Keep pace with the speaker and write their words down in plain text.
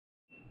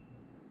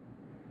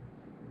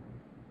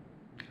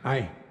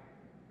Hi,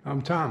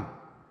 I'm Tom.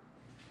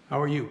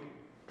 How are you?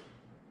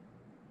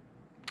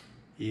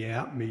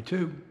 Yeah, me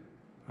too.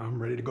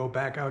 I'm ready to go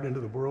back out into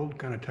the world,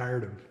 kind of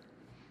tired of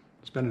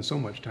spending so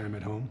much time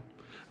at home.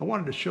 I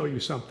wanted to show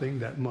you something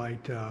that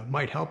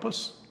might help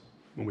us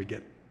when we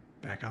get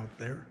back out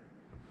there.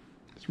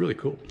 It's really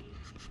cool.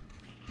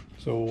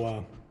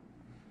 So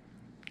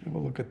have a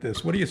look at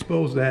this. What do you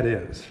suppose that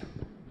is?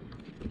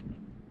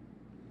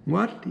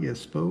 What do you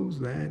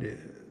suppose that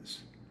is?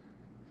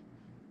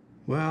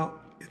 Well,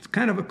 it's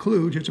kind of a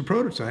kludge. It's a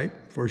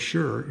prototype, for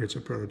sure. It's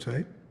a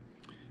prototype.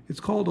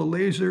 It's called a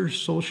laser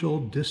social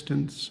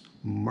distance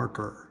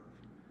marker.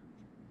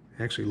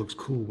 Actually, it looks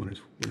cool when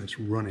it's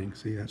running.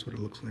 See, that's what it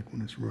looks like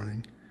when it's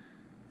running.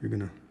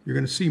 You're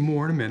gonna see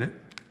more in a minute.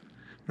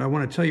 But I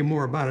want to tell you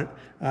more about it.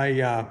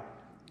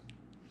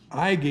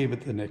 I gave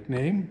it the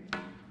nickname.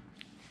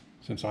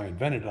 Since I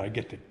invented it, I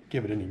get to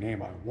give it any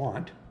name I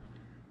want.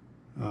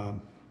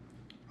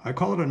 I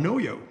call it a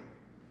Know-Yo,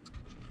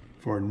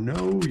 for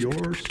Know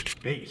Your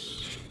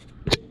Space.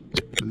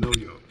 The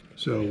Know-Yo.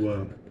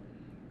 So,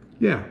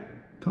 yeah,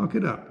 talk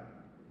it up.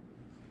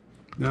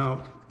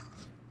 Now,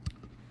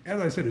 as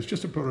I said, it's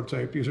just a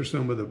prototype. These are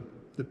some of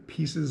the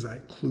pieces I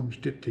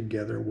kludged it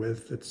together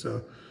with. It's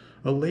a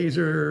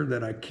laser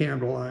that I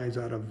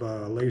candleize out of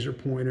a laser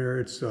pointer.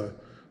 It's a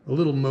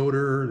little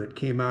motor that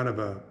came out of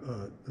a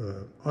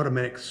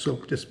automatic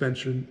soap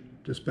dispenser,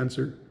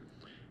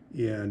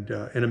 and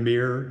a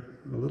mirror,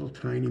 a little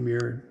tiny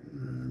mirror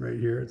right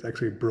here. It's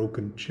actually a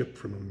broken chip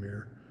from a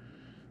mirror.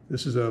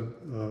 This is a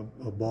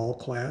ball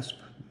clasp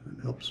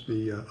that helps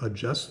me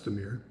adjust the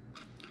mirror.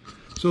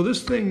 So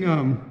this thing,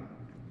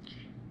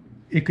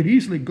 it could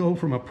easily go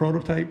from a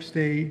prototype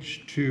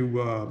stage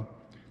to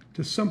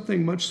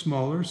something much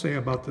smaller, say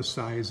about the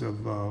size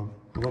of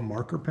a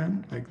marker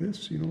pen, like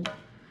this. You know,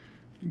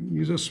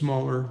 use a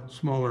smaller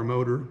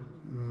motor.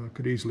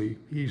 Could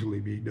easily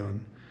be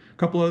done. A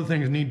couple other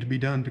things need to be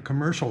done to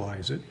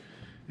commercialize it.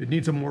 It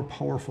needs a more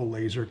powerful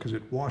laser because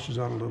it washes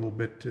out a little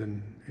bit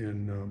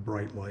in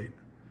bright light.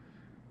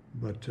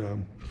 But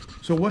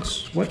so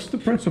what's the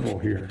principle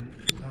here?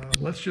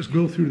 Let's just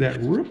go through that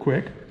real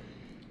quick.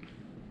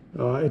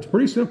 It's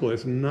pretty simple.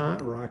 It's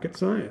not rocket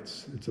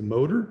science. It's a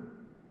motor,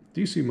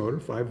 DC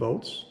motor, 5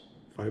 volts,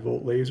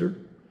 5-volt laser,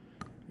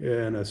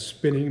 and a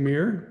spinning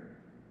mirror.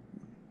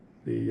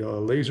 The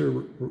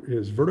laser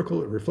is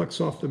vertical. It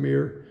reflects off the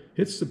mirror,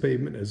 hits the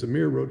pavement. As the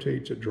mirror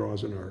rotates, it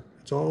draws an arc.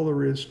 That's all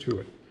there is to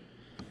it.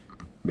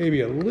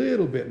 Maybe a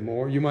little bit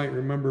more. You might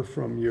remember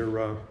from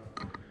your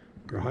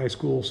high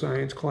school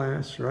science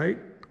class, right?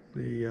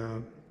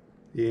 The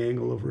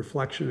angle of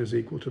reflection is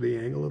equal to the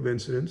angle of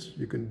incidence.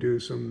 You can do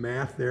some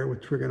math there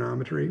with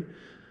trigonometry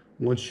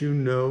once you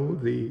know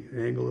the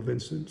angle of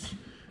incidence.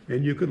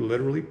 And you could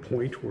literally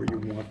point where you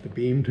want the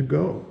beam to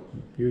go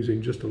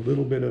using just a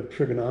little bit of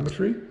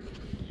trigonometry.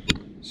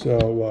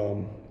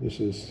 So this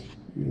is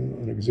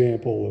an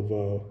example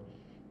of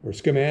or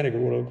schematic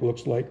of what it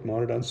looks like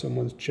mounted on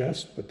someone's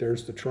chest, but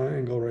there's the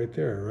triangle right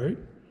there, right?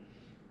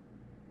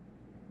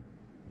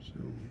 So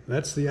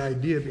that's the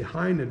idea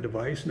behind the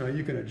device. Now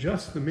you can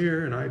adjust the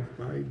mirror, and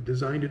I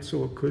designed it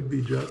so it could be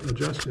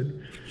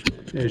adjusted.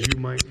 As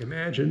you might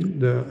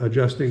imagine,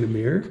 adjusting the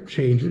mirror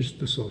changes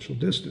the social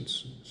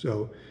distance.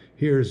 So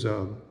here's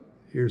a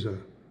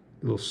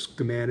little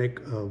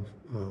schematic of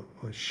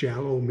a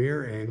shallow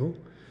mirror angle,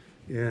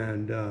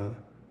 and a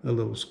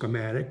little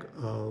schematic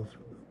of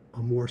a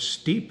more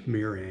steep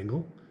mirror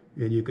angle,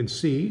 and you can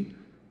see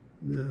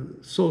the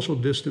social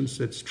distance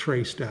that's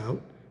traced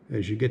out.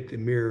 As you get the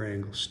mirror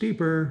angle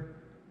steeper,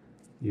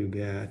 you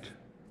get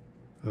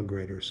a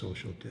greater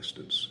social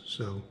distance.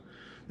 So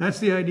that's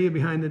the idea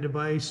behind the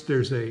device.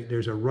 There's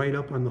a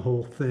write-up on the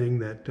whole thing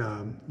that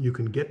you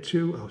can get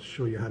to. I'll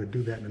show you how to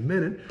do that in a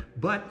minute,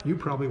 but you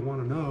probably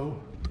want to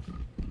know,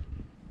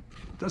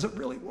 does it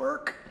really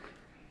work?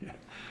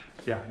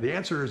 Yeah, the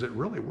answer is it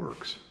really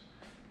works.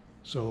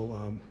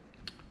 So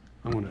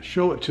I want to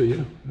show it to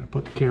you. I'll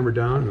put the camera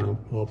down, and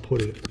I'll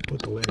put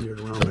the lanyard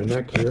around my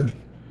neck here,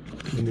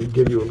 and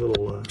give you a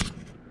little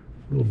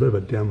bit of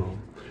a demo.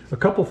 A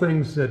couple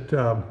things that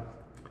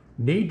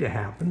need to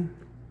happen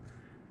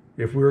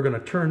if we were going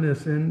to turn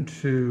this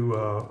into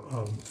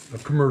a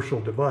commercial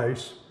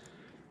device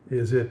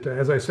is it,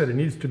 as I said, it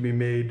needs to be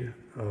made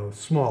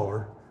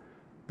smaller.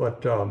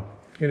 But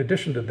in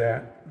addition to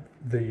that,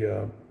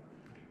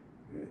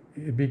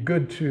 it'd be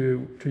good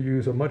to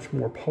use a much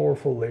more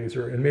powerful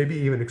laser, and maybe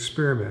even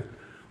experiment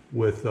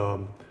with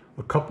a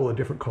couple of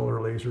different color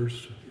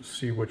lasers,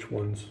 see which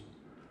ones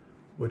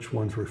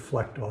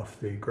reflect off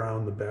the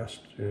ground the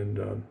best.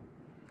 And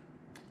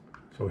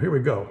so here we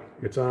go.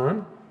 It's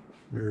on.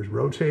 Mirror's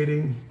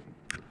rotating.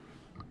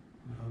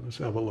 Let's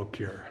have a look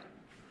here.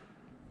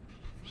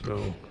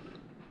 So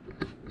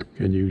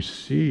can you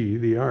see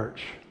the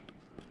arch?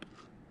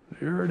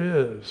 There it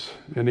is.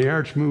 And the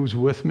arch moves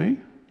with me,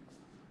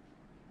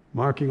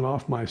 marking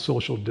off my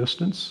social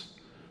distance.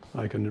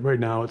 I can, right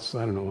now it's,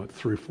 I don't know, at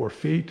 3 or 4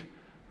 feet.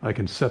 I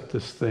can set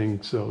this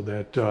thing so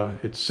that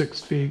it's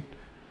 6 feet.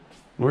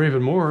 or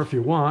even more if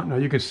you want. Now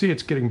you can see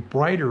it's getting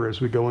brighter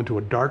as we go into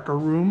a darker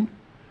room.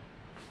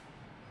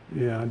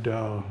 And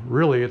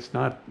really, it's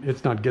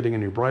not getting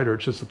any brighter.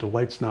 It's just that the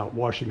light's not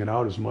washing it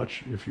out as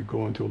much if you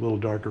go into a little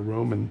darker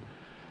room, and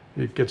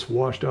it gets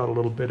washed out a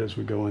little bit as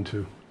we go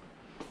into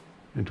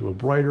a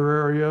brighter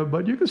area.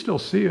 But you can still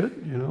see it.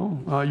 You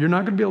know, you're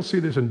not going to be able to see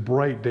this in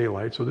bright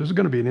daylight. So this is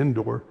going to be an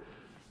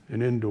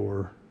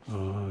indoor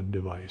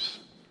device.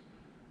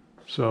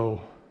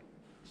 So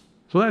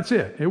that's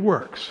it. It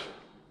works.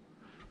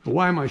 But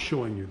why am I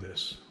showing you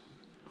this?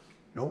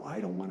 No,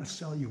 I don't want to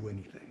sell you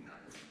anything.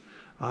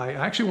 I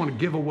actually want to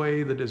give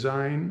away the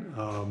design.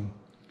 I'm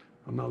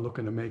not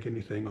looking to make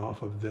anything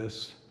off of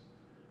this.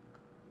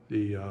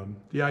 The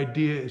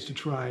idea is to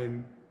try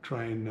and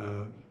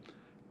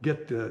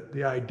get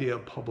the idea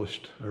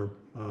published or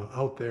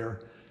out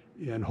there,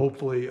 and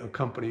hopefully a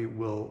company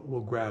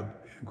will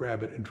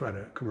grab it and try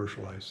to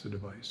commercialize the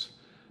device.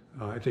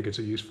 I think it's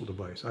a useful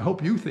device. I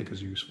hope you think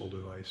it's a useful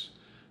device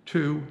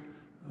too.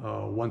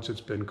 Once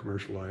it's been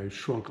commercialized,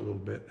 shrunk a little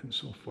bit, and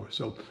so forth.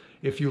 So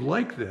if you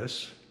like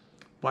this,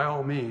 by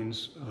all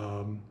means,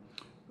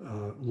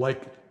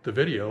 like the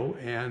video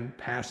and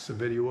pass the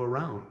video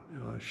around.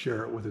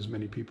 Share it with as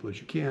many people as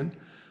you can.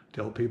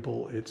 Tell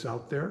people it's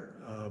out there.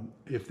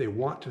 If they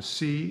want to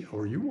see,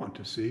 or you want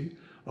to see,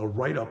 a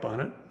write-up on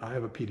it, I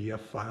have a PDF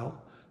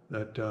file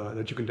that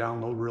you can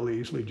download really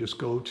easily. Just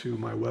go to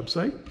my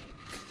website.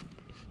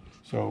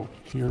 So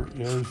here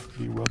is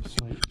the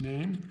website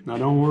name. Now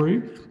don't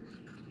worry,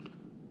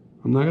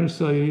 I'm not going to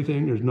sell you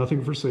anything. There's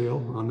nothing for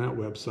sale on that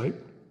website.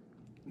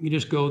 You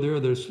just go there.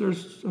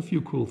 There's a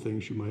few cool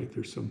things you might.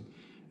 There's some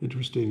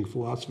interesting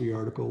philosophy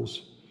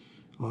articles.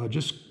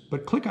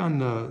 But click on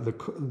the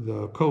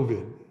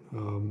COVID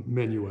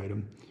menu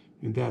item,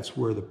 and that's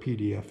where the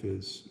PDF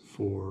is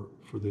for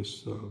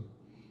this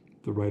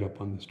the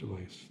write-up on this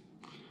device.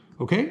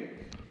 Okay.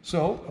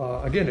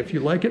 So again, if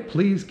you like it,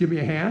 please give me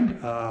a hand.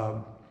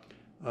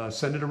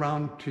 Send it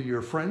around to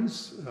your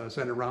friends.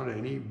 Send it around to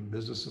any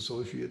business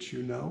associates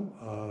you know.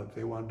 If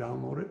they want to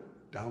download it,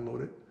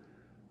 download it.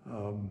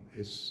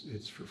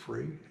 It's for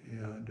free,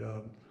 and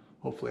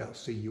hopefully I'll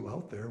see you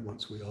out there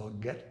once we all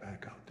get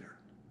back out there.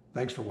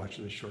 Thanks for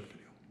watching this short video.